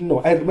I didn't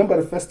know. I remember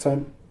the first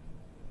time.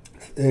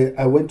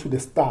 I went to the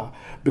Star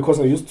because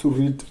I used to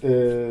read,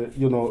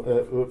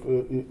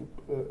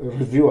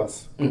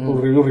 reviewers. People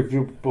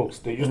review books.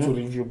 They used to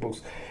review books.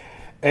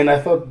 And I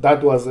thought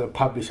that was a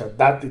publisher.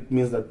 That it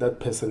means that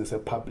person is a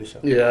publisher.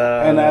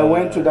 Yeah. And I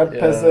went to that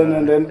person,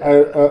 and then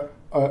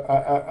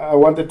I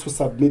wanted to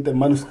submit a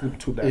manuscript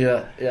to them.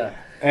 Yeah.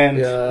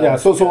 And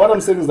so what I'm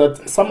saying is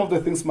that some of the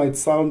things might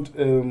sound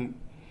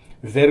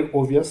very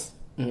obvious,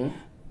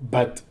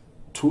 but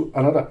to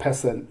another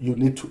person, you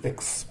need to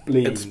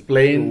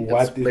explain.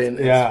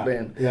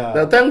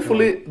 Now,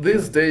 thankfully,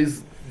 these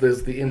days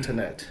there's the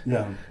internet.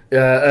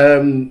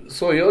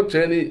 So your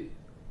journey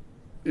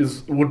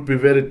would be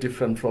very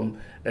different from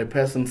a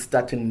person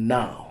starting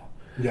now.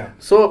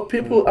 So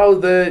people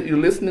out there, you're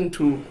listening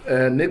to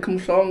Niq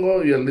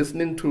Mhlongo, you're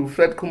listening to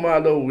Fred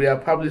Khumalo. We are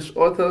published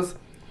authors.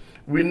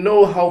 We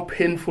know how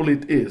painful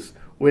it is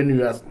when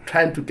you are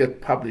trying to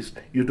get published.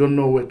 You don't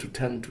know where to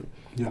turn to.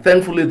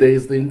 Thankfully, there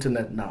is the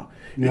internet now.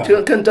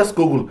 You can just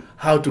Google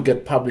how to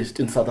get published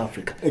in South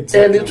Africa.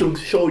 And it will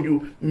show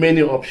you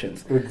many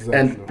options.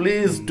 And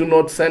please do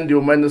not send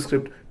your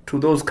manuscript to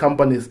those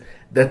companies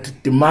that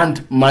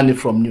demand money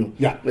from you.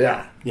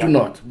 Do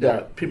not.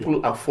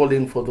 People are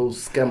falling for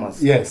those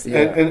scammers.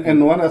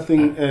 And one other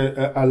thing,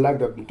 I like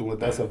that.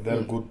 That's a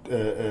very good,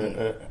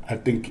 I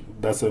think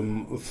that's a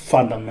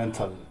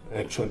fundamental,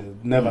 actually.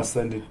 Never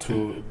send it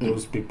to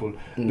those people.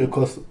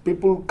 Because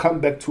people come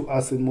back to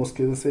us in most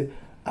cases and say,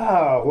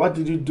 what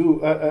did you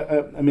do?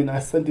 I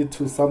sent it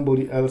to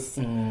somebody else.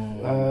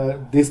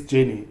 This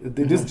journey.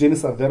 These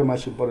journeys are very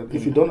much important.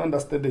 If you don't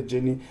understand the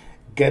journey,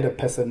 get a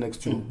person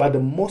next to you. But the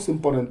most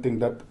important thing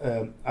that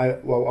I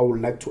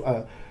would like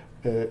to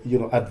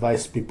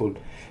advise people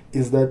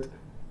is that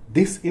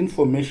this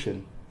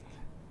information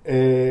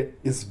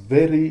is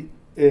very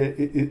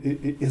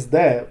is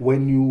there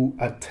when you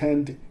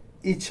attend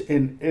each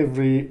and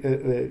every,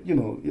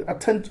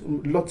 attend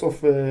lots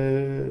of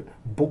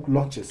book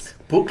launches.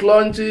 Book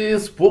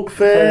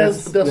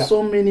fairs. There's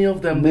so many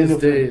of them these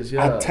days.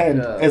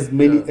 Attend as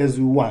many as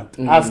you want.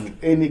 Ask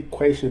any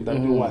question that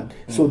you want.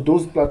 So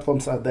those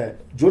platforms are there.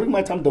 During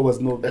my time, there was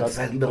no. There was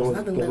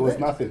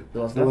nothing.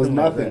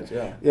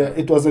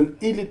 It was an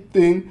elite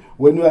thing.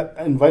 When you are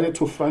invited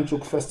to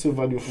Franschhoek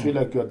Festival, you feel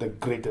like you are the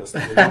greatest.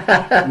 You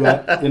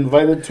are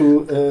invited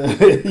to,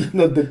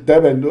 the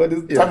Durban. What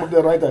is time of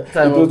the writer?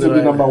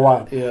 Be number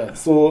one.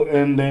 So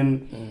and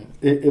then,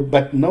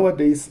 but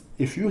nowadays,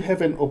 if you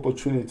have an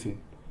opportunity,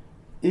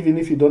 even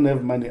if you don't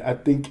have money, I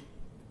think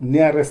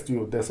nearest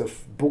you there's a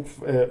book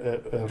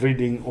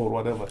reading or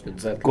whatever.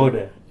 Go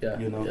there.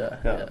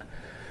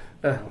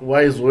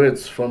 Wise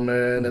words from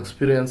an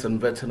experienced and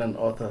veteran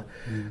author.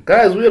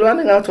 Guys, we're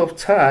running out of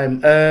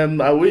time.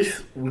 I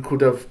wish we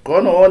could have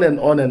gone on and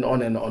on and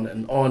on and on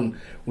and on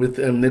with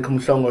Niq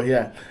Mhlongo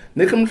here.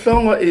 Niq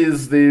Mhlongo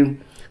is the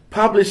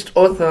published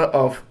author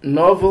of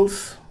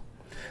novels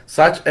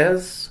such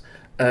as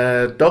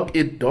Dog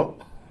Eat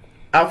Dog,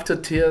 After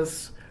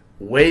Tears,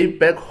 Way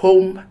Back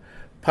Home,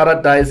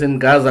 Paradise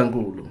in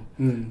Gazangulu,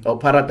 or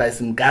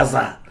Paradise in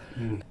Gaza.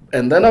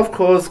 And then, of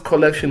course,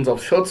 collections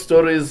of short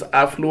stories,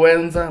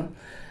 Affluenza,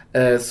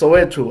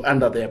 Soweto,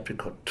 Under the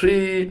Apricot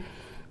Tree,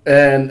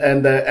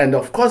 and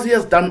of course, he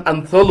has done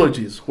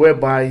anthologies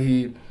whereby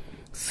he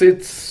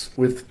sits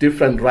with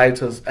different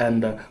writers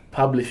and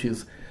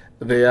publishes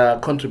their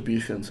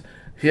contributions.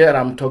 Here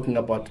I'm talking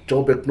about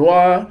Joburg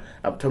Noir,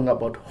 I'm talking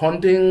about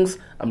Hauntings,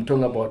 I'm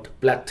talking about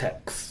Black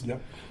Text.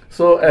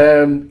 So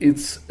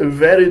it's a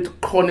very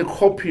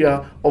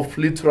cornucopia of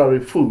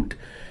literary food.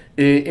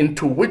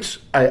 into which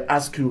I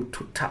ask you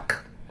to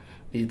tuck.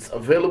 It's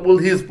available.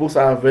 His books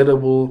are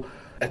available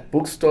at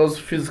bookstores,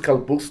 physical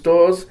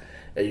bookstores.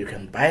 You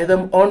can buy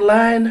them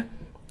online.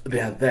 They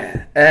are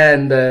there,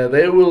 and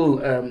they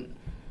will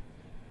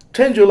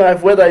change your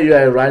life whether you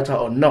are a writer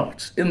or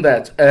not. In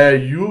that,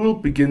 you will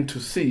begin to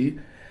see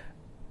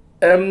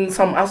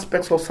some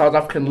aspects of South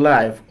African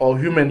life or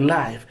human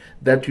life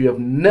that you have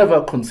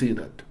never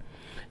considered.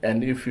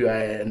 And if you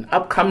are an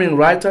upcoming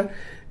writer,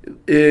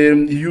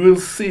 you will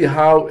see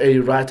how a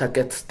writer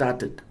gets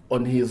started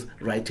on his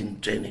writing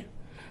journey.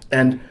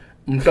 And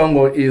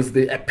Mhlongo is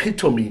the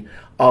epitome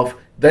of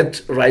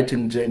that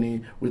writing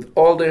journey, with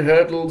all the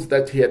hurdles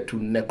that he had to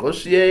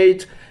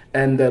negotiate.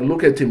 And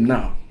look at him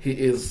now. He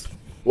is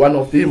one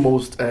of the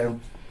most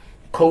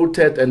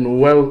quoted and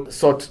well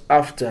sought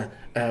after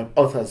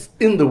authors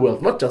in the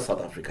world, not just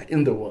South Africa,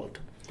 in the world.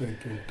 Thank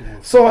you.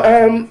 So,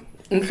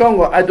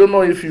 Mhlongo, I don't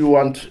know if you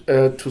want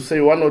to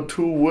say one or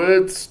two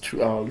words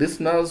to our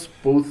listeners,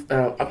 both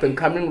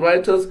up-and-coming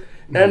writers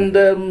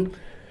and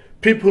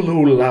people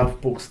who love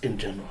books in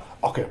general.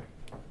 Okay.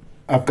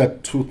 I've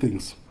got two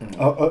things.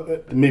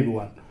 Maybe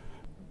one.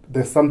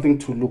 There's something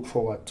to look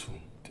forward to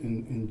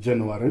in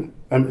January.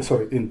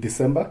 In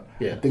December.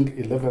 Yes. I think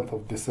 11th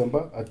of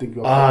December. I think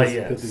you're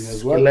participating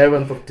as well.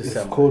 11th of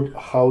December. It's called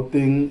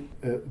Gauteng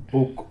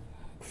Book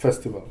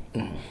Festival.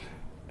 Mm-hmm.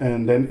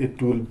 And then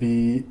it will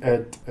be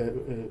at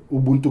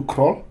Ubuntu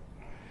Krol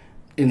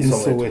in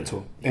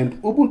Soweto.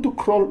 And Ubuntu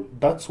Krol,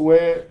 that's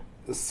where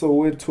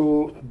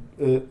Soweto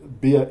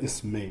beer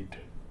is made.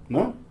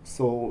 No?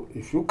 So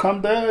if you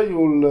come there,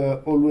 you'll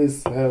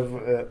always have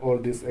all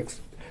these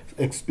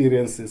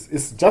experiences.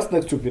 It's just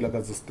next to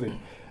Vilakazi Street.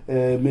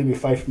 Maybe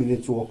 5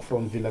 minutes walk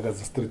from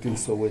Vilakazi Street in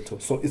Soweto.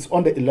 So it's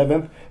on the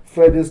 11th.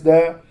 Fred is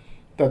there.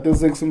 Tate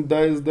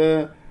Zeximda is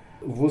there.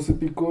 Vusi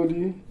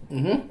Pikoli.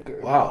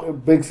 Mm-hmm. Wow.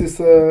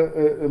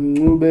 Bexisa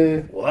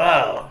Mube.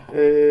 Wow.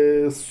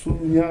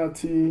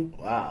 Sunyati.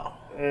 Wow.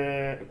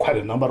 Quite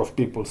a number of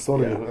people.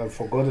 Sorry, I've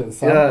forgotten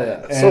some.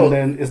 Yeah. And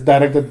then it's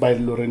directed by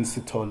Lorenz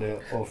Sitole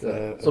of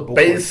So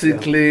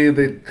basically,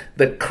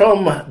 the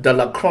creme de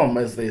la creme,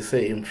 as they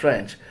say in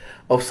French,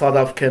 of South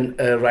African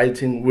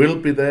writing will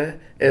be there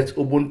at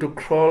Ubuntu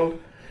Krol,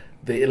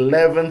 the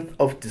 11th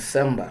of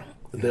December.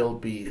 They'll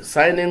be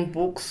signing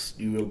books.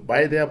 You will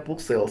buy their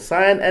books. They'll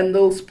sign and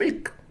they'll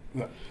speak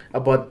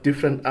about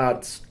different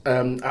arts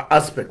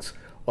aspects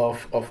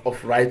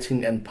of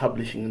writing and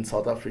publishing in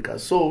South Africa.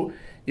 So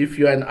if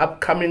you're an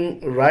upcoming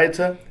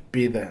writer,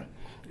 be there.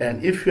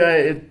 And if you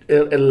are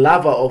a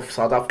lover of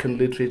South African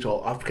literature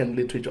or African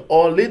literature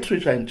or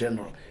literature in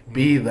general,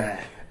 be there.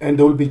 And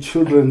there will be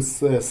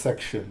children's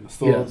section.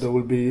 So Yes. there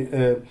will be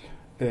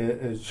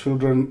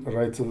children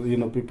writers,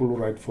 people who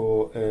write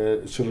for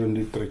children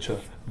literature.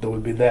 They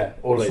will be there,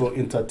 also Right.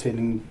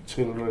 entertaining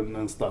children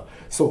and stuff.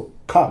 So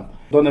come.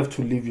 Don't have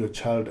to leave your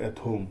child at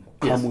home.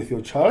 Come Yes. with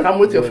your child. Come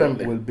with your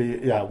family. Will be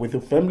with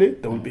your family.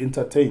 They will be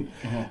entertained,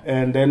 Mm-hmm.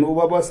 and then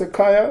Ubaba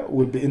Sekaya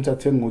will be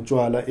entertained with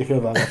Joala if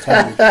ever have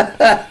time.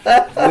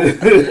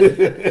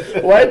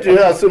 Why do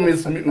you assume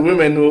it's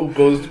women who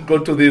go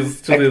to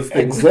these things?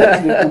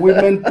 Exactly.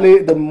 Women play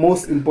the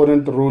most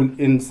important role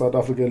in South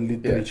African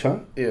literature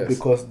Yes.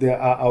 because they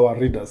are our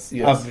readers.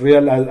 Yes. I've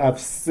realized, I've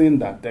seen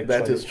that actually.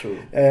 That is true.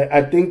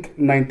 I think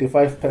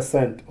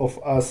 95% of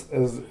us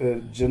as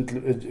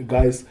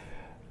guys,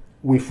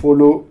 we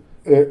follow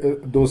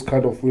those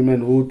kind of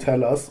women who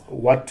tell us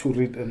what to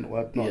read and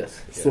what not.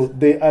 Yes. So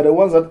they are the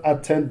ones that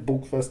attend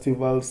book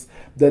festivals.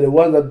 They're the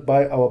ones that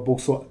buy our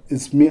books. So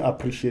it's me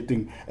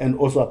appreciating and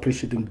also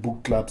appreciating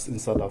book clubs in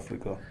South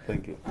Africa.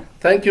 Thank you.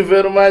 Thank you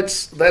very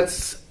much.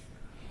 That's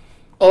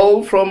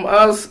all from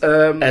us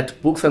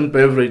at Books and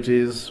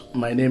Beverages.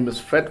 My name is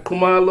Fred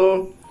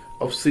Kumalo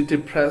of City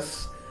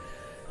Press.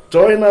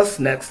 Join us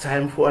next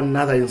time for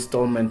another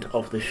installment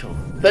of the show.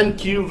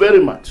 Thank you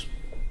very much.